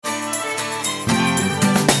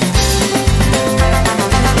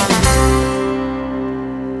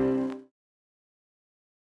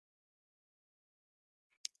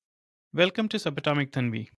Welcome to Subatomic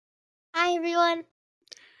Tanvi. Hi everyone.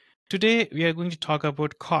 Today we are going to talk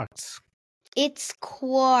about quarks. It's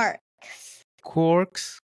quarks.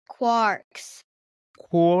 Quarks, Quarks.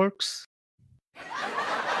 quarks.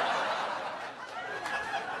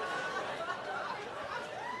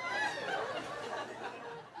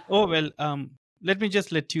 Let me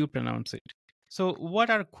just let you pronounce it. So, what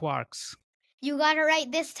are quarks? You got it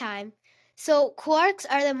right this time. So, quarks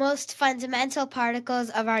are the most fundamental particles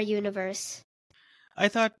of our universe. I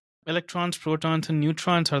thought electrons, protons, and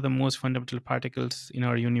neutrons are the most fundamental particles in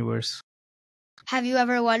our universe. Have you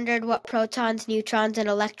ever wondered what protons, neutrons, and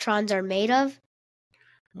electrons are made of?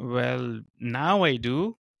 Well, now I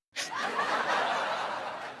do.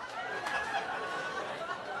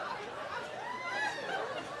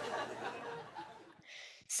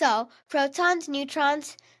 So, protons,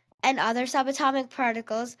 neutrons, and other subatomic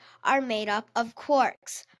particles are made up of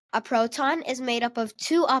quarks. A proton is made up of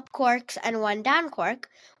two up quarks and one down quark,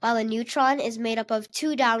 while a neutron is made up of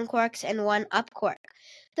two down quarks and one up quark.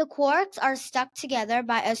 The quarks are stuck together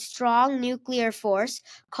by a strong nuclear force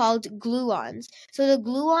called gluons. So the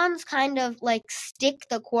gluons kind of like stick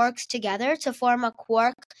the quarks together to form a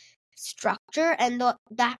quark structure, and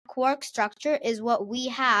that quark structure is what we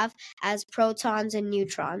have as protons and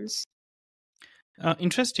neutrons.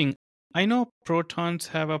 Interesting. I know protons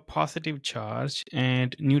have a positive charge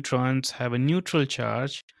and neutrons have a neutral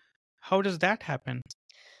charge. How does that happen?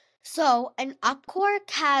 So an up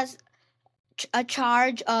quark has a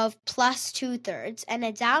charge of plus 2/3, and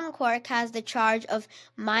a down quark has the charge of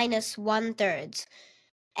minus 1/3.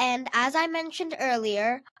 And as I mentioned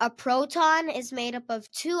earlier, a proton is made up of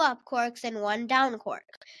two up quarks and one down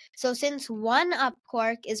quark. So since one up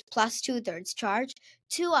quark is plus 2/3 charge,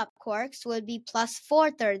 two up quarks would be plus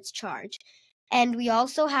 4/3 charge. And we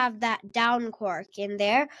also have that down quark in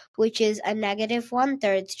there, which is a negative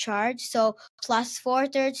 1/3 charge. So plus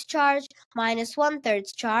 4/3 charge minus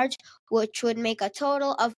 1/3 charge, which would make a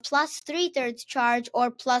total of plus 3/3 charge or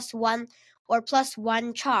plus one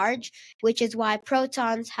charge, which is why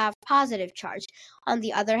protons have positive charge. On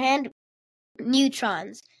the other hand,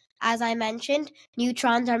 neutrons. As I mentioned,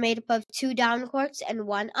 neutrons are made up of two down quarks and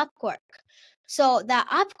one up quark. So the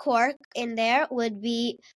up quark in there would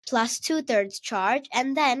be plus 2/3 charge,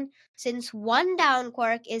 and then since one down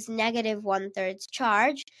quark is negative 1/3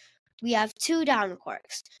 charge, we have two down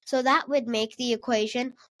quarks. So that would make the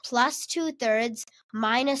equation plus 2/3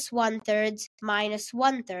 minus 1/3 minus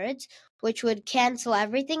 1/3, which would cancel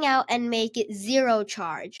everything out and make it zero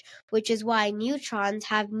charge, which is why neutrons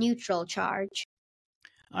have neutral charge.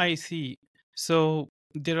 I see. So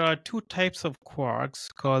there are two types of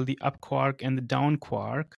quarks called the up quark and the down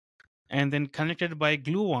quark. And then connected by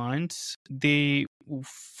gluons, they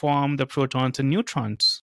form the protons and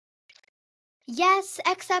neutrons. Yes,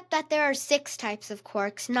 except that there are six types of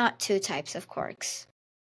quarks, not two types of quarks.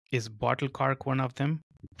 Is bottle quark one of them?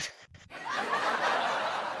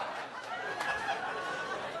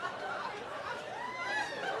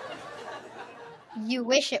 You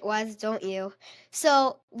wish it was, don't you?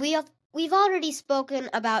 So we've already spoken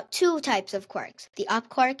about two types of quarks, the up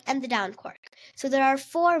quark and the down quark. So there are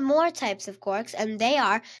four more types of quarks, and they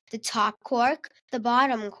are the top quark, the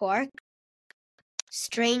bottom quark,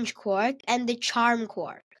 strange quark, and the charm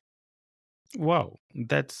quark. Wow,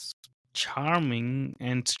 that's charming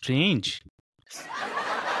and strange.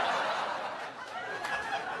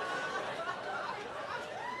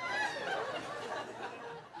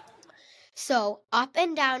 So up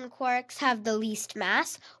and down quarks have the least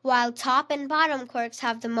mass, while top and bottom quarks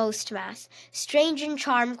have the most mass. Strange and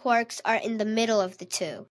charm quarks are in the middle of the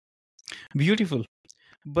two. Beautiful.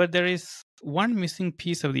 But there is one missing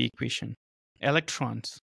piece of the equation: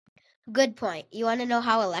 electrons. Good point. You want to know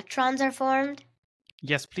how electrons are formed?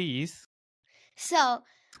 Yes, please. So,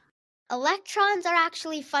 electrons are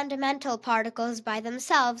actually fundamental particles by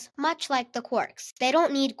themselves, much like the quarks. They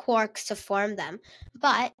don't need quarks to form them,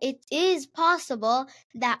 but it is possible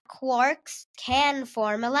that quarks can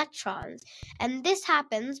form electrons. And this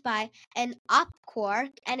happens by an up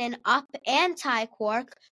quark and an up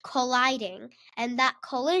anti-quark colliding, and that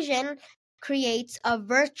collision creates a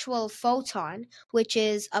virtual photon, which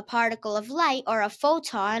is a particle of light or a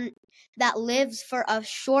photon that lives for a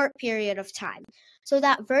short period of time. So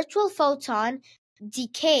that virtual photon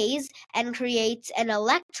decays and creates an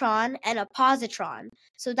electron and a positron.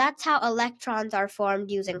 So that's how electrons are formed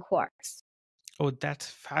using quarks. Oh, that's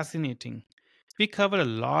fascinating. We covered a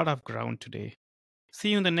lot of ground today. See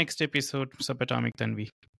you in the next episode, Subatomic Tanvi.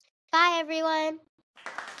 Bye, everyone.